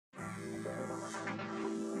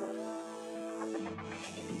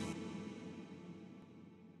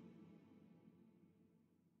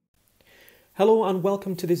Hello and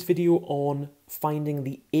welcome to this video on finding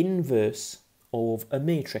the inverse of a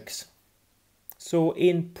matrix. So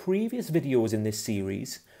in previous videos in this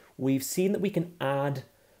series, we've seen that we can add,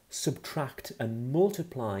 subtract and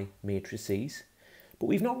multiply matrices, but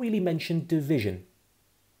we've not really mentioned division.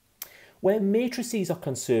 Where matrices are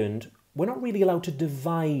concerned, we're not really allowed to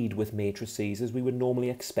divide with matrices as we would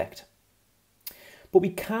normally expect. But we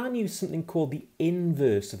can use something called the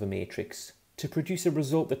inverse of a matrix to produce a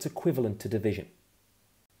result that's equivalent to division.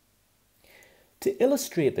 To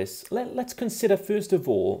illustrate this, let's consider first of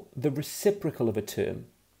all the reciprocal of a term,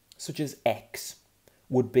 such as x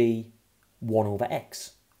would be 1 over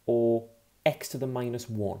x, or x to the minus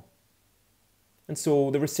 1. And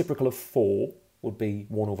so the reciprocal of 4 would be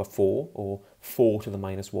 1 over 4, or 4 to the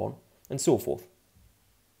minus 1, and so forth.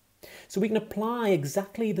 So we can apply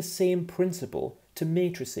exactly the same principle to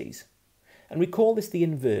matrices, and we call this the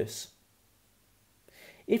inverse.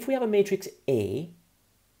 If we have a matrix A,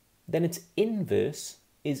 then its inverse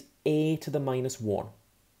is A to the minus 1.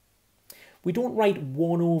 We don't write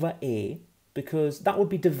 1 over A because that would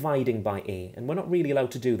be dividing by A, and we're not really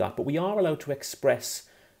allowed to do that, but we are allowed to express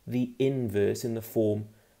the inverse in the form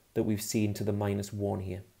that we've seen to the minus 1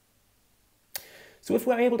 here. So if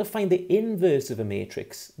we're able to find the inverse of a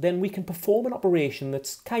matrix, then we can perform an operation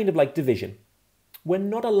that's kind of like division. We're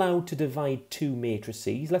not allowed to divide two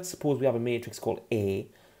matrices. Let's suppose we have a matrix called A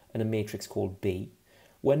and a matrix called B.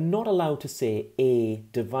 We're not allowed to say A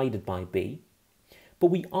divided by B, but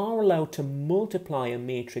we are allowed to multiply a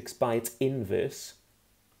matrix by its inverse.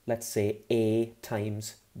 Let's say A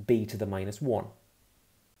times B to the minus 1.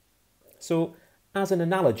 So as an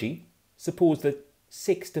analogy, suppose that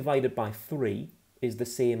 6 divided by 3 is the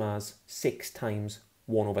same as 6 times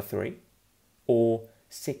 1 over 3, or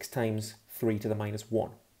 6 times 3 to the minus 1.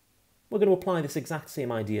 We're going to apply this exact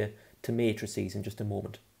same idea to matrices in just a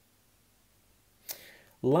moment.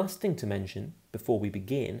 Last thing to mention before we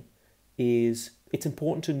begin is it's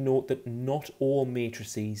important to note that not all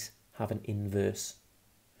matrices have an inverse.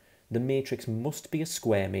 The matrix must be a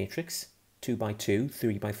square matrix, 2 by 2,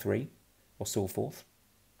 3 by 3, or so forth.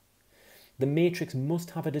 The matrix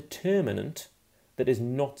must have a determinant that is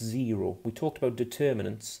not 0. We talked about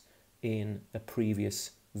determinants in a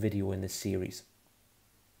previous video in this series.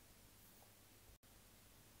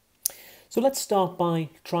 So let's start by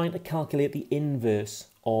trying to calculate the inverse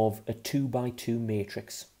of a 2 by 2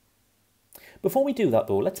 matrix. Before we do that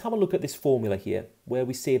though, let's have a look at this formula here where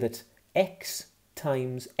we say that x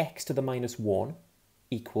times x to the minus 1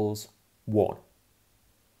 equals 1.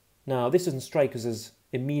 Now this doesn't strike us as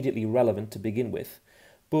immediately relevant to begin with,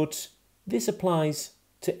 but this applies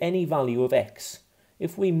to any value of x.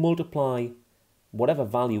 If we multiply whatever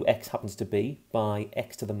value x happens to be by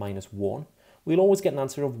x to the minus 1, we'll always get an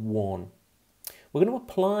answer of 1. We're going to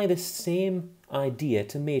apply this same idea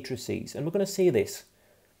to matrices, and we're going to say this.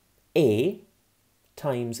 A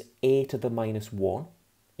times A to the minus 1,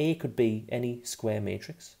 A could be any square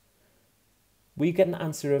matrix, we get an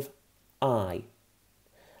answer of I.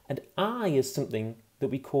 And I is something that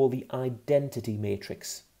we call the identity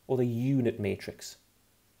matrix, or the unit matrix.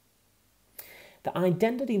 The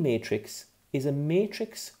identity matrix is a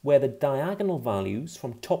matrix where the diagonal values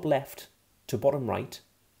from top left to bottom right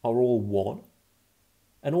are all 1,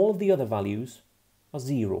 and all of the other values are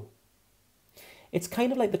 0. It's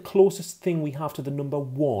kind of like the closest thing we have to the number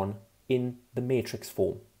 1 in the matrix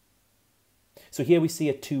form. So here we see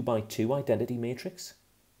a 2 by 2 identity matrix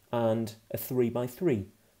and a 3 by 3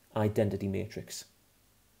 identity matrix.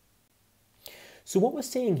 So what we're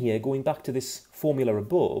saying here, going back to this formula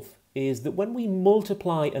above, is that when we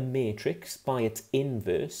multiply a matrix by its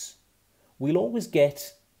inverse, we'll always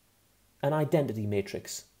get an identity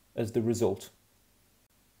matrix as the result.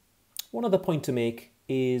 One other point to make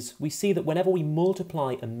is we see that whenever we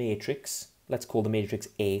multiply a matrix, let's call the matrix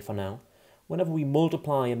A for now, whenever we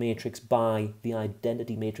multiply a matrix by the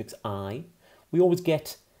identity matrix I, we always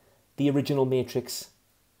get the original matrix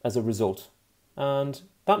as a result. And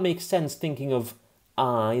that makes sense thinking of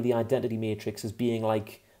I, the identity matrix, as being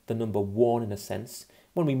like the number 1 in a sense.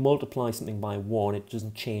 When we multiply something by 1, it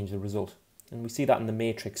doesn't change the result. And we see that in the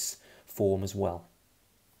matrix form as well.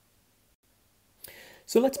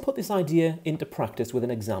 So let's put this idea into practice with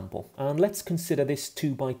an example, and let's consider this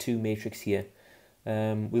 2 by 2 matrix here.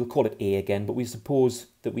 We'll call it A again, but we suppose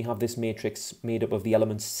that we have this matrix made up of the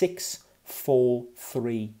elements 6, 4,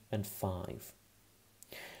 3 and 5.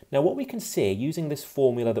 Now what we can say using this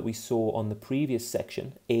formula that we saw on the previous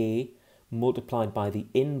section, A multiplied by the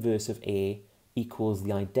inverse of A equals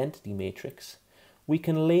the identity matrix, we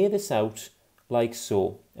can lay this out like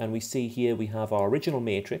so. And we see here we have our original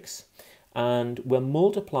matrix and we're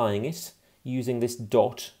multiplying it using this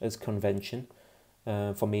dot as convention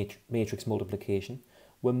for matrix multiplication,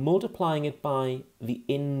 we're multiplying it by the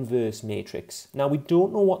inverse matrix. Now we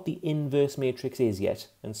don't know what the inverse matrix is yet,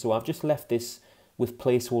 and so I've just left this with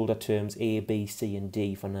placeholder terms A, B, C and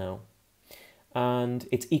D for now. And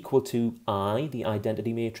it's equal to I, the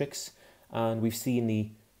identity matrix, and we've seen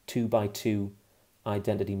the 2 by 2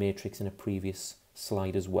 identity matrix in a previous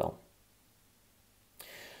slide as well.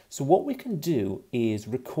 So what we can do is,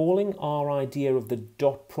 recalling our idea of the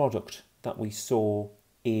dot product that we saw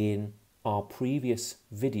in our previous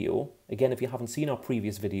video. Again, if you haven't seen our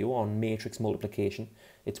previous video on matrix multiplication,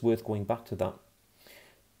 it's worth going back to that.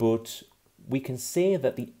 But we can say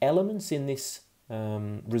that the elements in this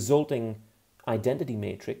resulting identity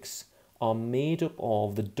matrix are made up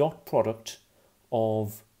of the dot product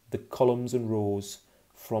of the columns and rows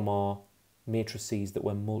from our matrices that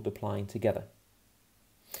we're multiplying together.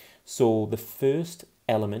 So the first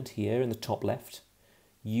element here in the top left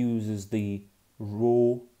uses the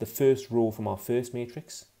first row from our first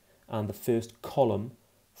matrix and the first column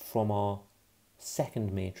from our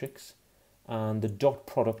second matrix, and the dot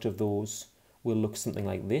product of those will look something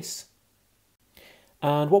like this.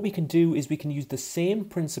 And what we can do is we can use the same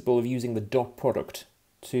principle of using the dot product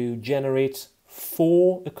to generate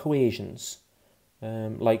 4 equations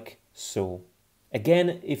like so.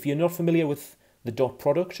 Again, if you're not familiar with the dot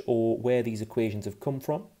product or where these equations have come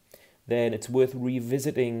from, then it's worth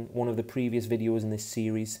revisiting one of the previous videos in this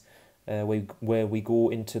series where we go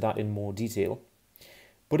into that in more detail.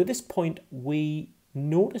 But at this point, we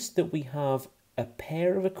notice that we have a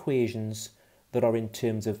pair of equations that are in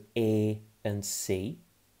terms of A and C,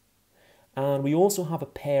 and we also have a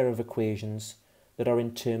pair of equations that are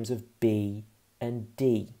in terms of B and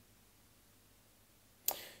D.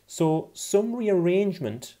 So some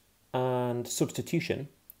rearrangement and substitution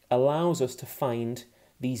allows us to find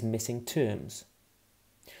these missing terms.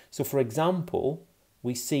 So for example,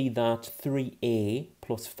 we see that 3a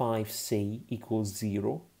plus 5c equals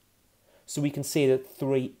 0. So we can say that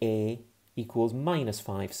 3a equals minus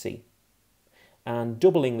 5c. And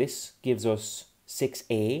doubling this gives us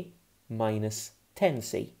 6a minus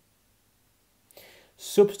 10c.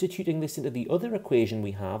 Substituting this into the other equation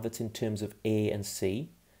we have that's in terms of a and c,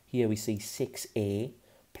 here we see 6a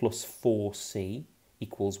plus 4c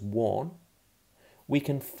equals 1. We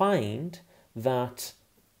can find that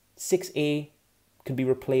 6a can be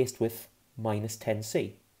replaced with minus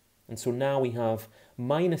 10c. And so now we have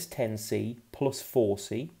minus 10c plus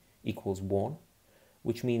 4c equals 1,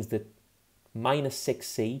 which means that minus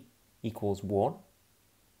 6c equals 1,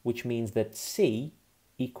 which means that c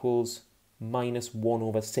equals minus 1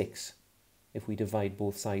 over 6 if we divide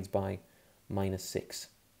both sides by minus 6.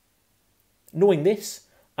 Knowing this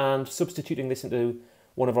and substituting this into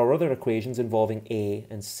one of our other equations involving a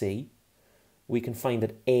and c, we can find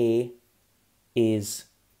that a is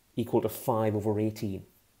equal to 5 over 18.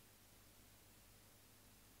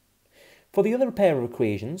 For the other pair of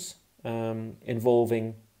equations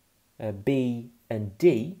involving b and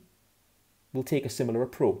d, we'll take a similar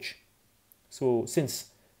approach. So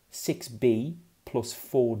since 6b plus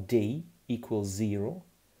 4d equals 0,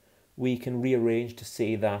 we can rearrange to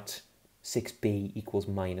say that 6b equals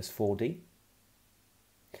minus 4d.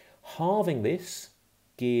 Halving this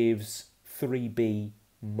gives 3b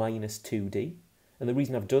minus 2d. And the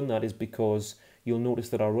reason I've done that is because you'll notice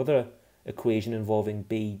that our other equation involving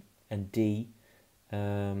b and d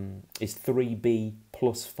is 3b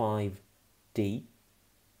plus 5d.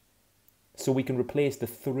 So we can replace the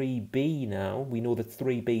 3b now. We know that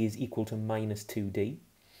 3b is equal to minus 2d.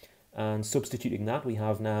 And substituting that, we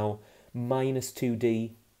have now minus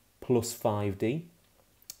 2d plus 5d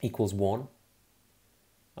equals 1.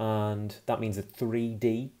 And that means that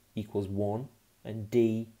 3d equals 1. And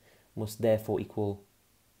d must therefore equal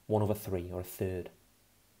 1 over 3, or a third.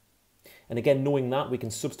 And again, knowing that, we can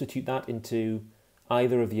substitute that into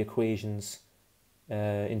either of the equations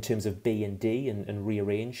in terms of b and d and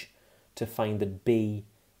rearrange to find that b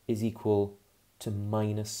is equal to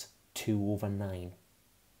minus 2 over 9.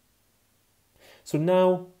 So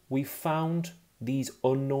now we've found these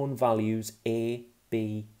unknown values a,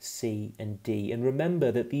 b, c and d. And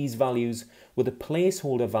remember that these values were the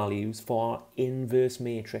placeholder values for our inverse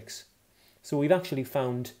matrix. So we've actually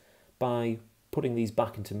found, by putting these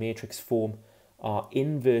back into matrix form, our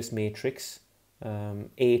inverse matrix,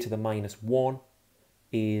 a to the minus 1,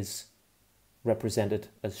 is represented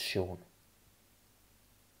as shown.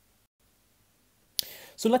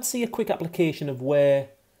 So let's see a quick application of where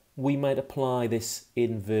we might apply this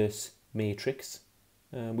inverse matrix.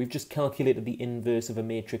 We've just calculated the inverse of a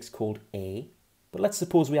matrix called A, but let's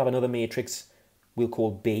suppose we have another matrix we'll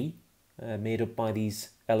call B, made up by these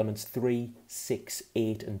elements 3, 6,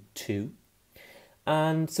 8 and 2.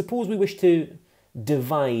 And suppose we wish to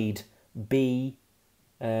divide B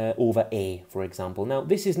over A, for example. Now,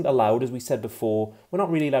 this isn't allowed, as we said before. We're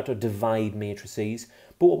not really allowed to divide matrices,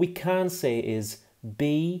 but what we can say is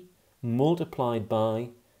B multiplied by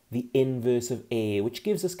the inverse of A, which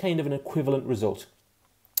gives us kind of an equivalent result.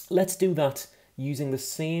 Let's do that using the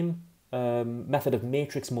same method of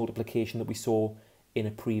matrix multiplication that we saw in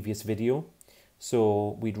a previous video.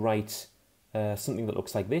 So we'd write something that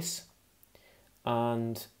looks like this,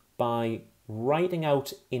 and by writing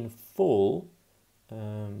out in full,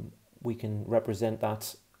 we can represent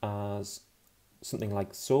that as something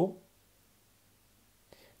like so.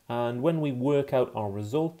 And when we work out our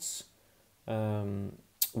results,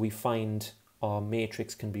 we find our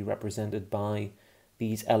matrix can be represented by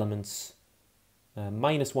these elements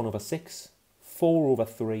minus 1 over 6, 4 over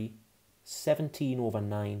 3, 17 over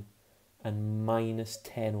 9, and minus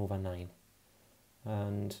 10 over 9.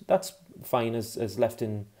 And that's fine as left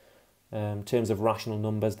in terms of rational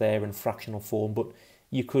numbers there in fractional form, but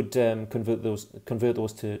you could convert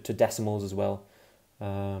those to decimals as well,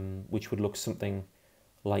 which would look something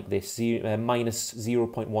like this. Minus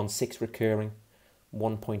 0.16 recurring,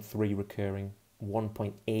 1.3 recurring,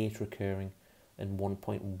 1.8 recurring, and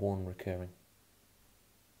 1.1 recurring.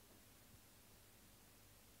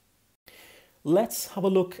 Let's have a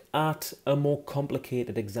look at a more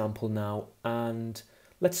complicated example now, and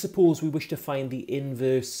let's suppose we wish to find the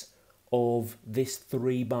inverse of this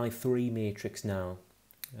 3 by 3 matrix now.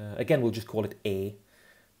 Again, we'll just call it A,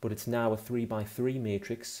 but it's now a 3 by 3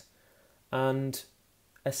 matrix, and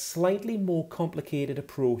a slightly more complicated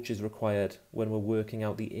approach is required when we're working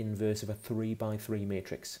out the inverse of a 3 by 3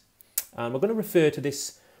 matrix. And we're going to refer to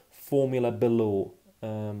this formula below.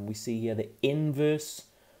 We see here the inverse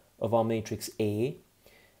of our matrix A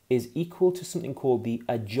is equal to something called the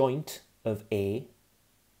adjoint of A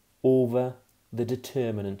over the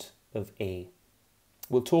determinant of A.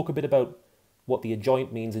 We'll talk a bit about what the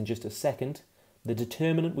adjoint means in just a second. The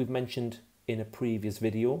determinant we've mentioned in a previous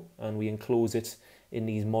video, and we enclose it in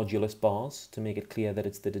these modulus bars to make it clear that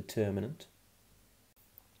it's the determinant.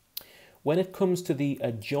 When it comes to the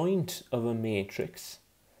adjoint of a matrix,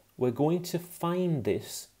 we're going to find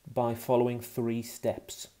this by following 3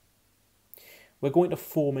 steps. We're going to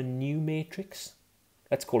form a new matrix,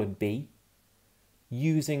 let's call it B,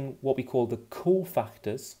 using what we call the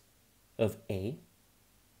cofactors of A.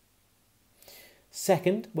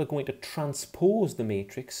 Second, we're going to transpose the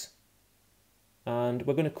matrix, and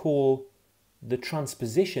we're going to call the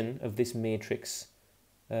transposition of this matrix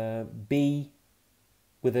B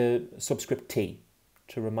with a subscript T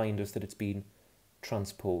to remind us that it's been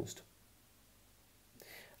transposed.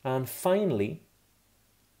 And finally,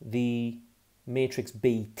 the matrix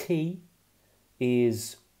BT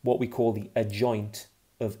is what we call the adjoint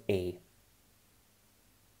of A.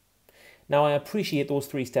 Now, I appreciate those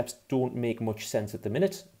 3 steps don't make much sense at the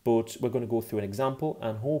minute, but we're going to go through an example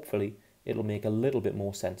and hopefully it'll make a little bit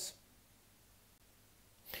more sense.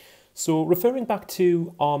 So referring back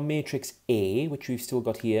to our matrix A, which we've still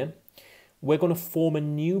got here, we're going to form a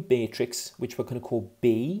new matrix which we're going to call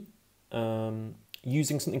B,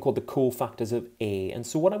 using something called the cofactors of A. And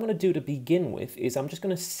so what I'm going to do to begin with is I'm just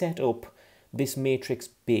going to set up this matrix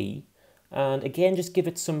B, and again just give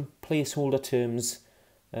it some placeholder terms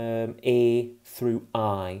A through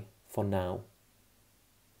I for now.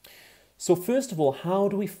 So first of all, how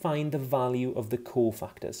do we find the value of the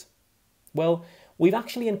cofactors? Well, we've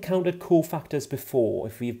actually encountered cofactors before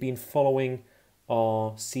if we've been following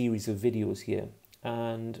our series of videos here,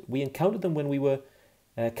 and we encountered them when we were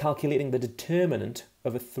calculating the determinant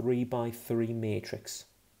of a 3 by 3 matrix.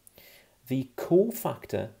 The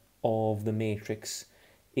cofactor of the matrix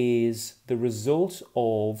is the result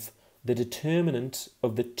of the determinant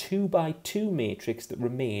of the 2 by 2 matrix that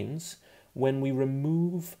remains when we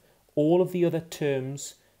remove all of the other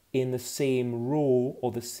terms in the same row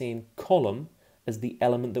or the same column as the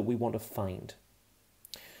element that we want to find.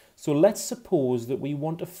 So let's suppose that we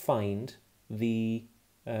want to find the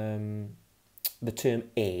term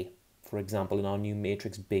A, for example, in our new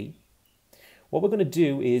matrix B. What we're going to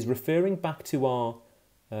do is, referring back to our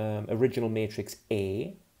original matrix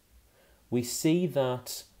A, we see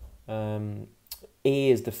that A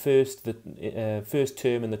is the first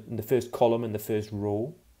term in the first column in the first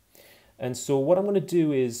row. And so what I'm going to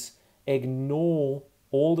do is ignore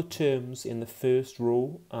all the terms in the first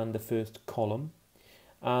row and the first column,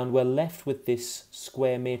 and we're left with this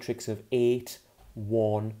square matrix of 8,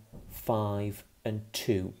 1, 5, and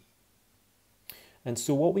 2. And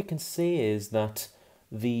so what we can say is that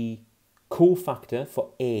the cofactor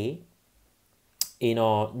for A in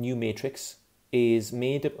our new matrix is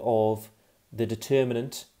made up of the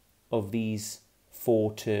determinant of these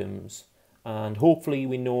 4 terms. And hopefully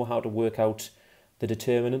we know how to work out the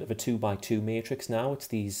determinant of a 2 by 2 matrix now. It's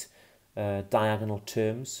these diagonal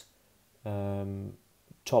terms,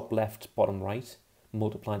 top left, bottom right,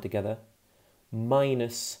 multiplied together,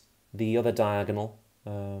 minus the other diagonal,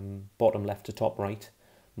 bottom left to top right,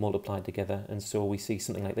 multiplied together. And so we see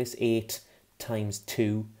something like this: 8 times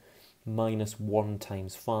 2 minus 1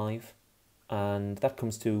 times 5, and that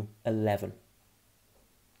comes to 11.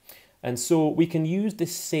 And so we can use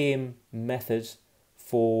this same method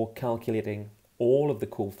for calculating all of the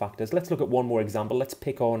cofactors. Let's look at one more example. Let's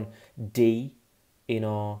pick on D in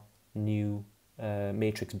our new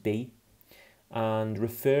matrix B, and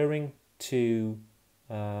referring to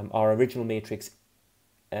our original matrix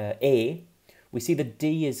A, we see that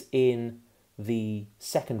D is in the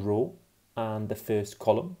second row and the first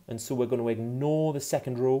column, and so we're going to ignore the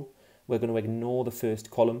second row, we're going to ignore the first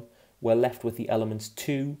column. We're left with the elements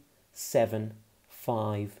 2, 7,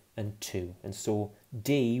 5 and 2, and so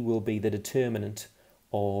D will be the determinant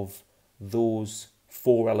of those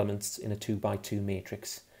 4 elements in a 2 by 2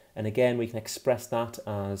 matrix. And again, we can express that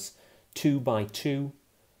as 2 by 2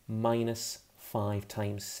 minus 5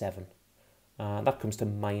 times 7. That comes to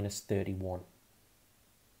minus 31.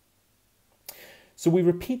 So we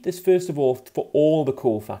repeat this first of all for all the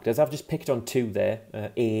cofactors. I've just picked on 2 there,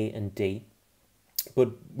 A and D,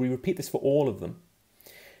 but we repeat this for all of them.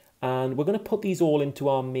 And we're going to put these all into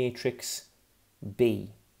our matrix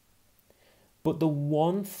B. But the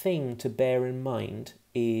one thing to bear in mind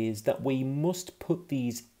is that we must put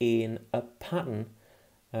these in a pattern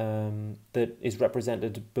that is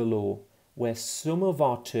represented below, where some of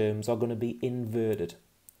our terms are going to be inverted.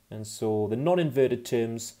 And so the non-inverted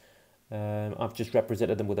terms, I've just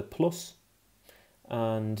represented them with a plus,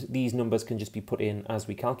 and these numbers can just be put in as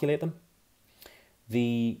we calculate them.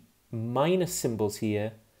 The minus symbols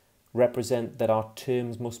here represent that our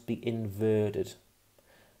terms must be inverted.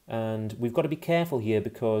 And we've got to be careful here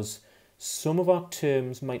because some of our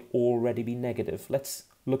terms might already be negative. Let's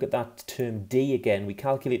look at that term D again. We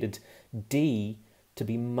calculated D to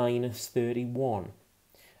be minus 31.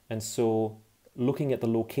 And so looking at the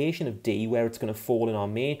location of D, where it's going to fall in our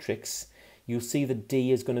matrix, you'll see that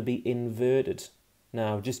D is going to be inverted.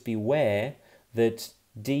 Now, just beware that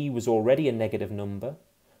D was already a negative number,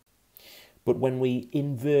 but when we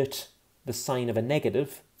invert the sign of a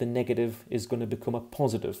negative, the negative is going to become a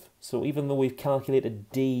positive. So even though we've calculated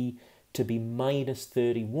D to be minus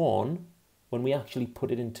 31, when we actually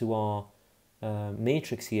put it into our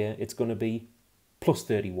matrix here, it's going to be plus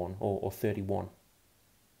 31 or 31.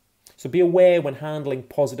 So be aware when handling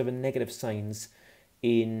positive and negative signs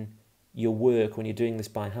in your work when you're doing this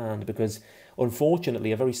by hand, because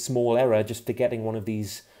unfortunately a very small error, just forgetting one of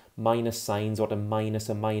these minus signs or to minus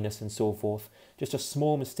a minus and so forth, just a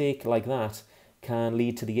small mistake like that can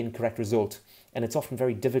lead to the incorrect result, and it's often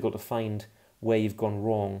very difficult to find where you've gone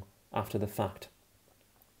wrong after the fact.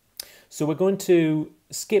 So we're going to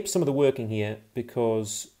skip some of the working here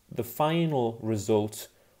because the final result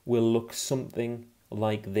will look something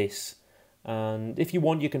like this. And if you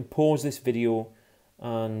want, you can pause this video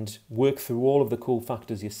and work through all of the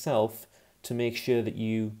cofactors yourself to make sure that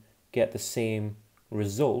you get the same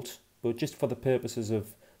result. But just for the purposes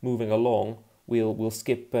of moving along, we'll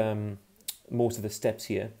skip most of the steps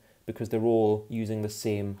here because they're all using the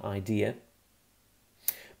same idea.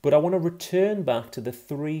 But I want to return back to the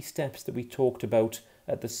 3 steps that we talked about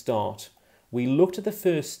at the start. We looked at the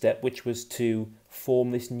first step, which was to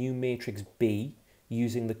form this new matrix B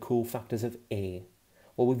using the cofactors of A.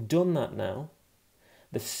 Well, we've done that now.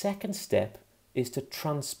 The second step is to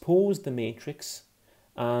transpose the matrix,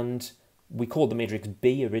 and we called the matrix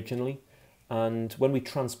B originally, and when we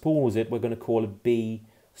transpose it, we're going to call it B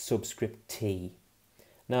subscript T.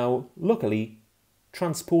 Now, luckily,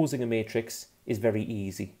 transposing a matrix is very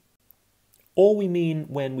easy. All we mean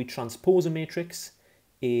when we transpose a matrix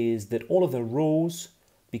is that all of the rows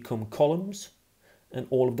become columns and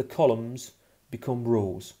all of the columns become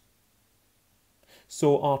rows.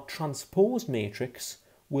 So our transposed matrix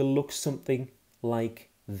will look something like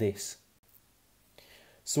this.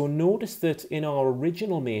 So notice that in our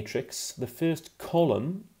original matrix, the first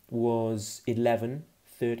column was 11,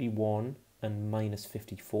 31 and minus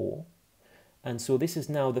 54. And so this is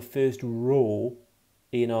now the first row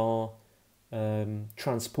in our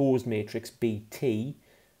transposed matrix BT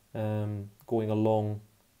going along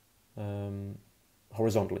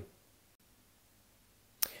horizontally.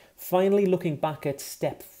 Finally, looking back at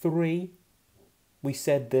step 3, we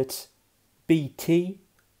said that BT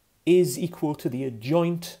is equal to the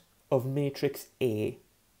adjoint of matrix A,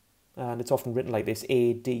 and it's often written like this,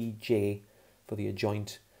 ADJ, for the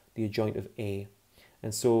adjoint of A.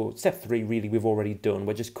 And so step 3 really we've already done,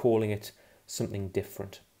 we're just calling it something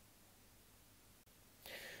different.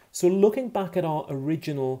 So looking back at our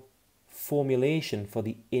original formulation for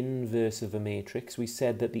the inverse of a matrix, we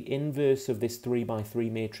said that the inverse of this 3 by 3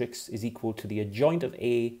 matrix is equal to the adjoint of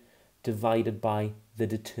A divided by the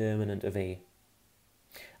determinant of A.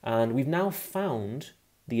 And we've now found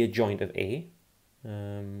the adjoint of A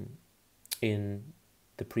in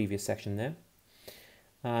the previous section there.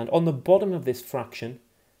 And on the bottom of this fraction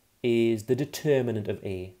is the determinant of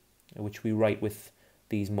A, which we write with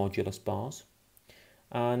these modulus bars.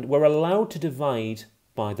 And we're allowed to divide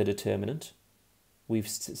by the determinant. We've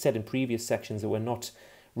said in previous sections that we're not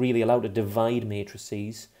really allowed to divide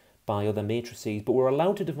matrices by other matrices, but we're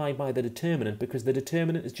allowed to divide by the determinant because the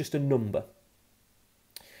determinant is just a number.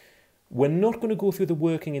 We're not going to go through the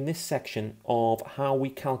working in this section of how we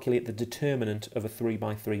calculate the determinant of a 3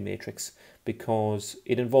 by 3 matrix because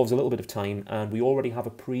it involves a little bit of time, and we already have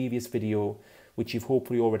a previous video which you've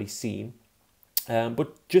hopefully already seen.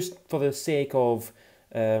 But just for the sake of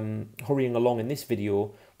hurrying along in this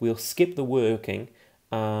video, we'll skip the working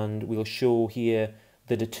and we'll show here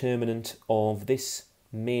the determinant of this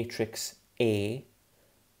matrix A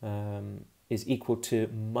is equal to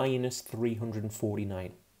minus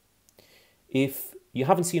 349. If you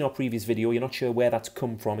haven't seen our previous video, you're not sure where that's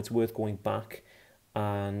come from, it's worth going back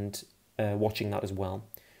and watching that as well.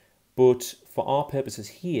 But for our purposes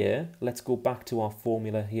here, let's go back to our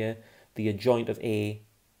formula here, the adjoint of A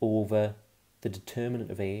over the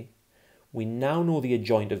determinant of A. We now know the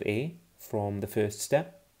adjoint of A from the first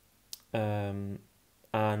step, and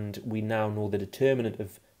we now know the determinant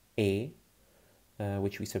of A,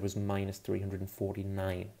 which we said was minus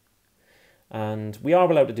 349. And we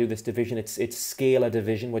are allowed to do this division. It's scalar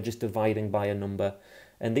division. We're just dividing by a number.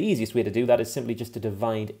 And the easiest way to do that is simply just to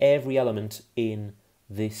divide every element in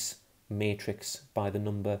this matrix by the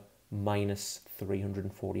number minus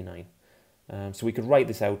 349. So we could write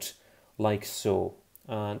this out like so.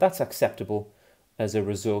 And that's acceptable as a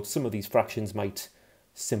result. Some of these fractions might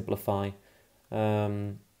simplify.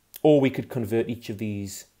 Or we could convert each of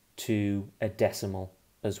these to a decimal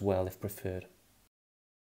as well if preferred.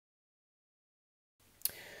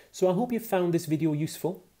 So I hope you found this video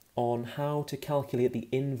useful on how to calculate the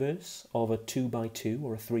inverse of a 2 by 2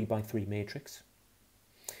 or a 3 by 3 matrix.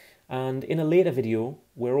 And in a later video,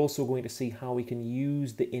 we're also going to see how we can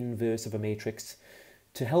use the inverse of a matrix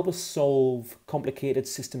to help us solve complicated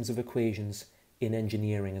systems of equations in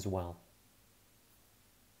engineering as well.